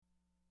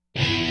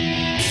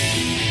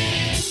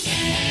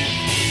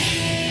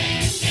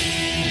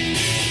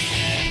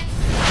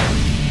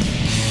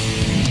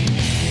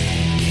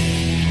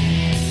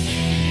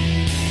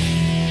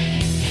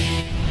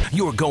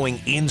You're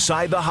going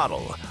inside the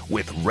huddle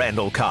with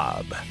Randall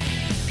Cobb.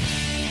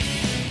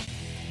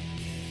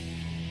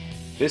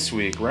 This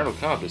week, Randall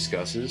Cobb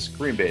discusses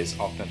Green Bay's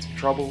offensive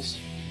troubles,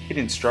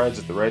 hitting strides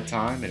at the right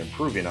time, and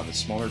improving on the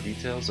smaller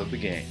details of the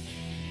game.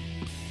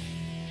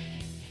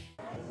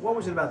 What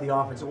was it about the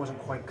offense that wasn't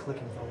quite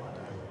clicking for a while?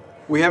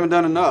 We haven't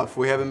done enough.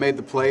 We haven't made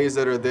the plays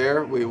that are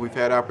there. We've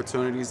had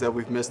opportunities that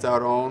we've missed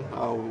out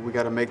on. We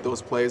got to make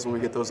those plays when we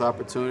get those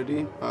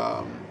opportunities.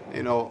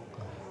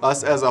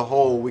 Us as a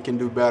whole, we can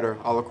do better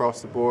all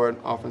across the board,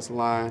 offensive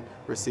line,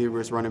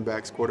 receivers, running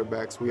backs,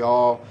 quarterbacks. We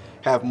all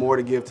have more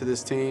to give to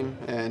this team,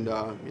 and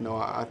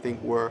I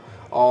think we're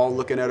all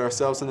looking at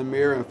ourselves in the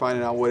mirror and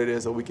finding out what it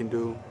is that we can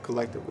do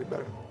collectively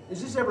better.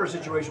 Is this ever a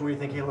situation where you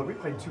think, hey, look, we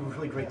played two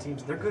really great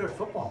teams. They're good at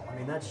football. I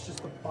mean, that's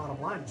just the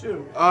bottom line,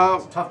 too. It's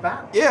a tough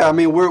battle. Yeah, I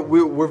mean,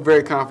 we're a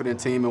very confident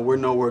team, and we're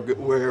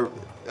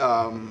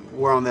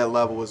on that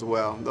level as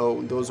well.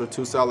 Though those are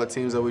two solid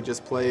teams that we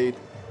just played.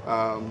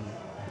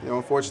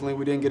 Unfortunately,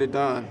 we didn't get it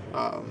done.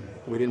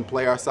 We didn't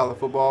play our solid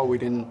football. We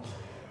didn't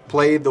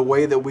play the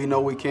way that we know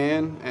we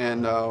can,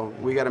 and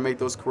we got to make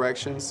those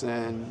corrections.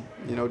 And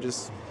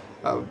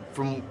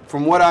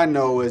from what I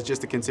know is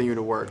just to continue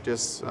to work.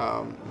 Just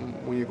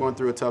when you're going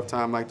through a tough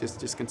time, like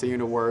just continue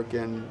to work,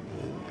 and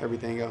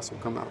everything else will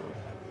come out.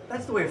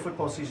 That's the way a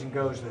football season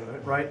goes,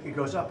 though, right? It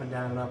goes up and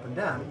down and up and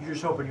down. You're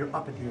just hoping you're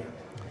up at the end.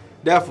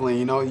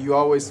 Definitely. We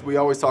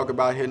always talk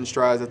about hitting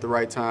strides at the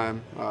right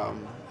time.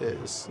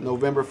 It's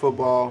November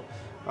football.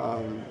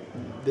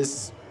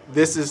 This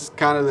is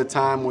kind of the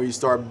time where you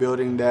start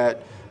building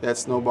that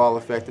snowball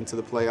effect into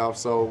the playoffs.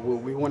 So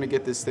we want to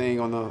get this thing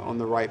on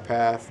the right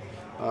path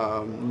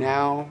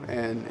now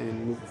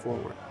and move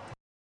forward.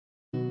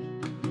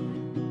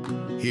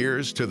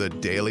 Here's to the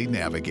Daily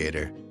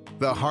Navigator,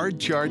 the hard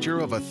charger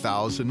of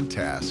 1,000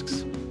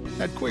 tasks.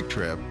 At Quick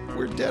Trip,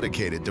 we're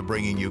dedicated to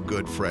bringing you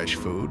good, fresh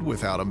food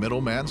without a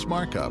middleman's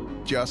markup.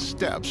 Just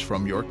steps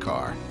from your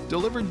car.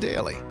 Delivered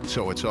daily,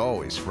 so it's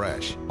always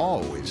fresh,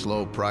 always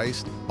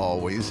low-priced,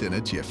 always in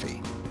a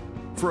jiffy.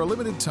 For a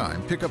limited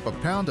time, pick up a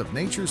pound of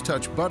Nature's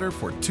Touch butter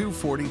for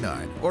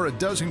 $2.49 or a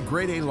dozen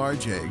Grade A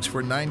large eggs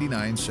for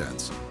 99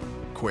 cents.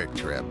 Quick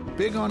Trip.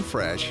 Big on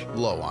fresh,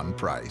 low on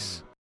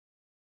price.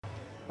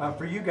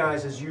 For you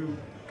guys, as you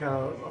kind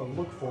of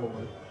look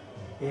forward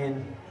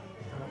in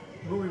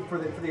moving for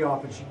the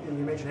offense, and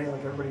you mentioned, hey,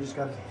 like everybody just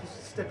got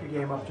to step your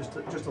game up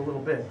just a little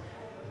bit.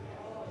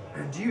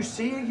 And do you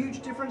see a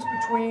huge difference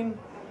between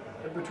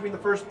the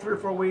first 3 or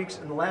 4 weeks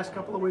and the last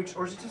couple of weeks,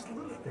 or is it just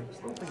little things?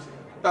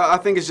 I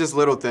think it's just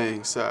little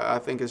things. I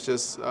think it's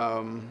just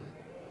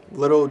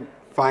little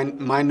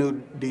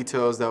minute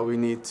details that we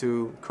need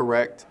to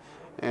correct.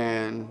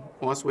 And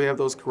once we have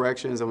those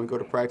corrections and we go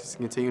to practice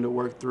and continue to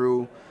work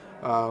through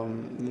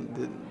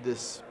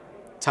this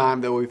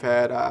time that we've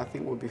had, I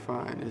think we'll be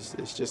fine.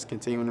 It's just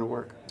continuing to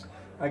work.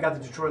 I got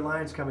the Detroit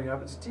Lions coming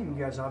up. It's a team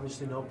you guys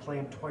obviously know,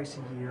 playing twice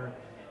a year.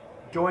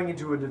 Going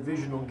into a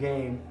divisional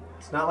game,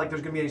 it's not like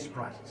there's going to be any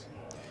surprises.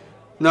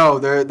 No,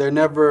 there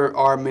never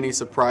are many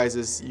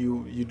surprises.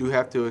 You do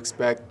have to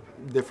expect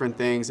different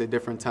things at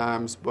different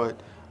times,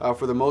 but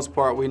for the most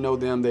part, we know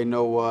them, they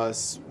know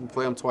us. We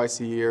play them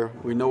twice a year.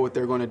 We know what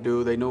they're going to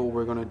do. They know what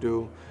we're going to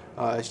do.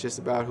 It's just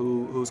about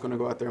who's going to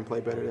go out there and play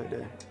better that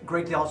day.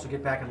 Great to also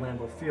get back at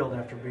Lambeau Field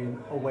after being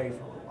away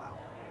for a little while.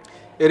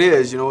 It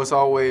is. It's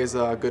always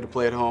good to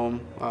play at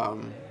home.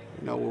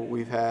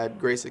 We've had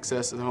great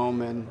success at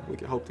home, and we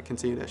can hope to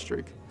continue that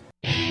streak.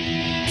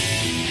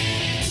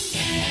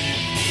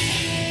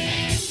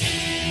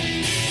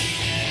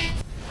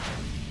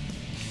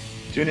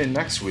 Tune in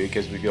next week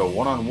as we go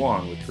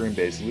one-on-one with Green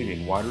Bay's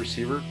leading wide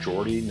receiver,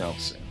 Jordy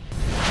Nelson.